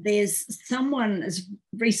 There's someone as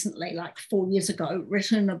recently, like 4 years ago,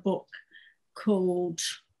 written a book called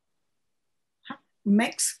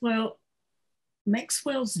Maxwell's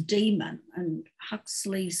Demon and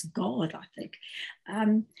Huxley's God, I think,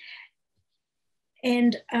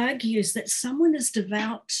 and argues that someone as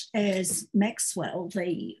devout as Maxwell,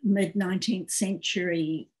 the mid-19th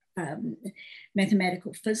century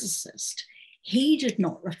mathematical physicist, he did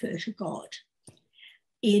not refer to God.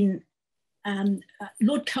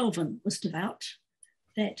 Lord Kelvin was devout,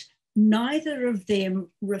 that neither of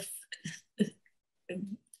them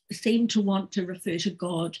seemed to want to refer to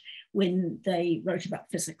God when they wrote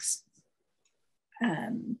about physics.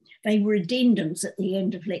 They were addendums at the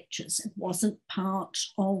end of lectures. It wasn't part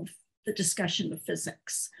of the discussion of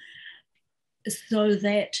physics. So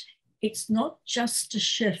that it's not just a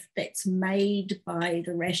shift that's made by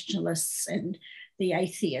the rationalists and the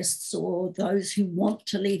atheists or those who want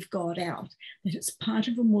to leave God out, that it's part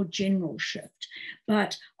of a more general shift.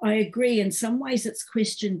 But I agree, in some ways it's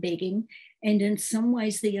question begging, and in some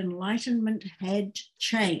ways the Enlightenment had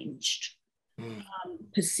changed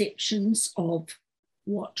perceptions of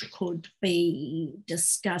what could be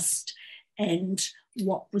discussed and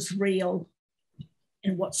what was real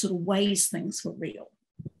and what sort of ways things were real.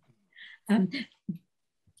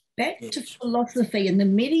 Back to philosophy, in the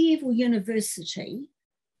medieval university,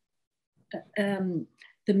 the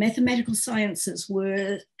mathematical sciences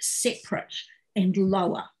were separate and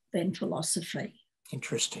lower than philosophy.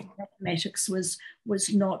 Interesting. Mathematics was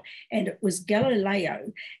not, and it was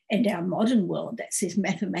Galileo and our modern world that says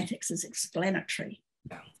mathematics is explanatory.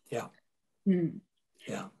 Yeah. And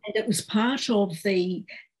it was part of the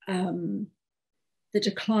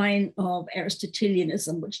decline of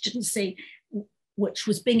Aristotelianism, which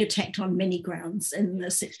was being attacked on many grounds in the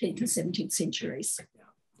 16th and 17th centuries.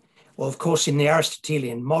 Well, of course, in the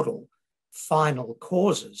Aristotelian model, final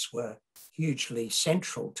causes were hugely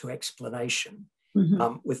central to explanation.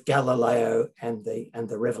 With Galileo and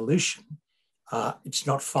the revolution, it's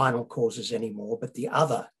not final causes anymore, but the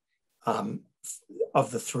other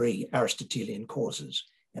of the three Aristotelian causes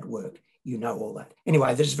at work. You know all that.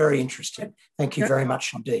 Anyway, this is very interesting. Thank you very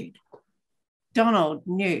much indeed. Donald,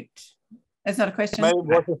 Newt. Is that a question? Maybe it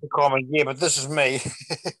wasn't a comment, yeah, but this is me.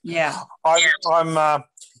 Yeah. I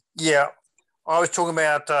was talking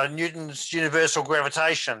about Newton's universal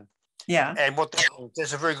gravitation. Yeah. And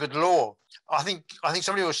that's a very good law. I think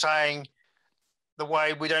somebody was saying the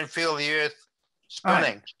way we don't feel the Earth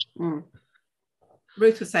spinning. Right.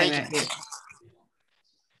 Ruth was saying that. Yes.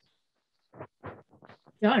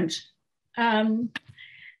 Don't.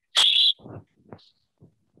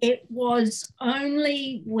 It was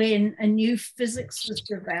only when a new physics was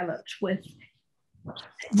developed with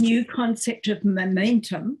a new concept of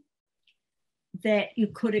momentum that you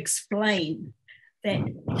could explain that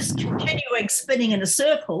just continuing spinning in a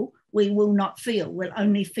circle, we will not feel. We'll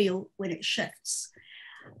only feel when it shifts.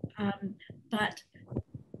 But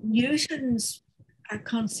Newton's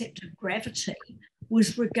concept of gravity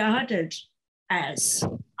was regarded as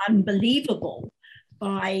unbelievable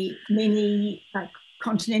by many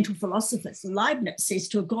continental philosophers. Leibniz says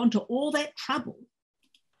to have gone to all that trouble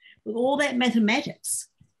with all that mathematics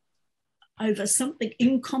over something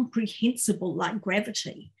incomprehensible like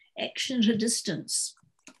gravity, action at a distance.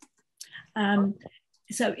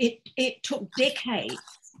 So it took decades.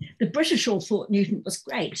 The British all thought Newton was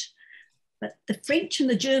great, but the French and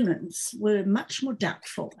the Germans were much more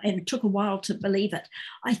doubtful, and it took a while to believe it.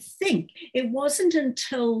 I think it wasn't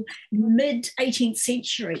until mid-18th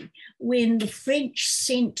century when the French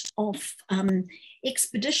sent off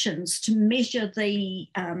expeditions to measure the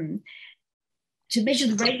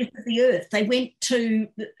radius of the Earth. They went to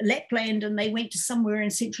Lapland and they went to somewhere in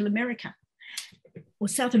Central America or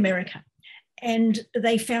South America, and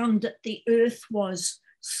they found that the Earth was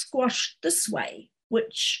squashed this way,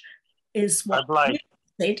 which is what Newton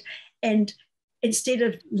said, and instead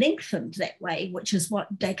of lengthened that way, which is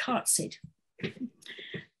what Descartes said.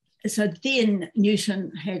 So then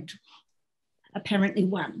Newton had apparently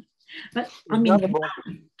won. But I mean, another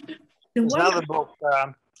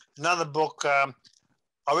book. I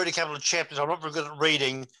read a couple of chapters. I'm not very good at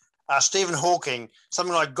reading. Stephen Hawking,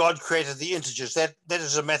 something like God Created the Integers. That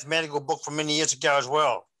is a mathematical book from many years ago as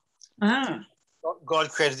well. God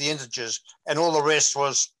Created the Integers, and all the rest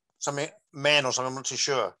was something man or something. I'm not too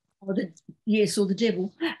sure. Or the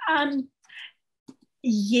devil.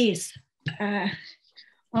 Yes.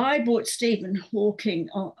 I bought Stephen Hawking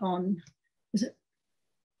on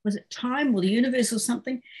was it Time or the Universe or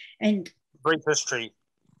something? And Brief history.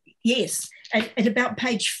 Yes. At about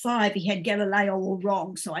page 5, he had Galileo all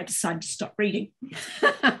wrong, so I decided to stop reading.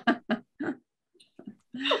 I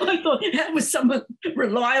thought that was someone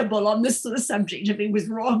reliable on this sort of subject if he was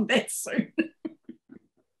wrong that soon.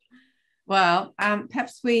 Well,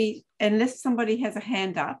 perhaps unless somebody has a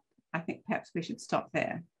hand up, I think perhaps we should stop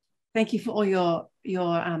there. Thank you for all your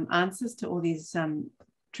answers to all these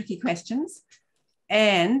tricky questions.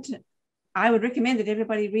 And I would recommend that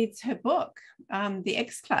everybody reads her book, The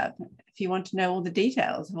X Club, if you want to know all the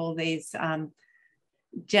details of all these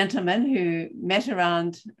gentlemen who met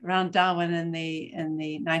around Darwin in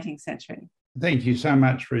the 19th century. Thank you so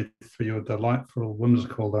much, Ruth, for your delightful,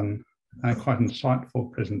 whimsical and quite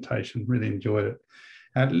insightful presentation. Really enjoyed it.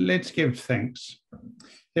 Let's give thanks.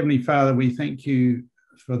 Heavenly Father, we thank you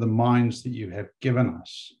for the minds that you have given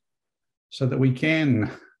us so that we can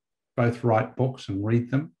both write books and read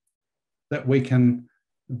them, that we can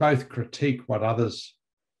both critique what others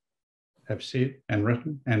have said and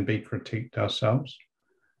written and be critiqued ourselves,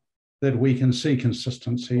 that we can see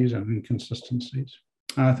consistencies and inconsistencies.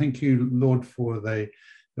 Thank you, Lord, for the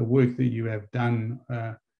work that you have done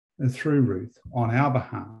through Ruth on our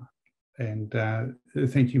behalf. And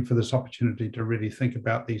thank you for this opportunity to really think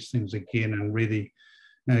about these things again and really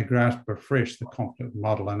grasp afresh the conflict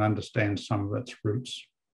model and understand some of its roots.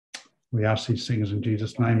 We ask these things in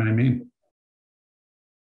Jesus' name, amen.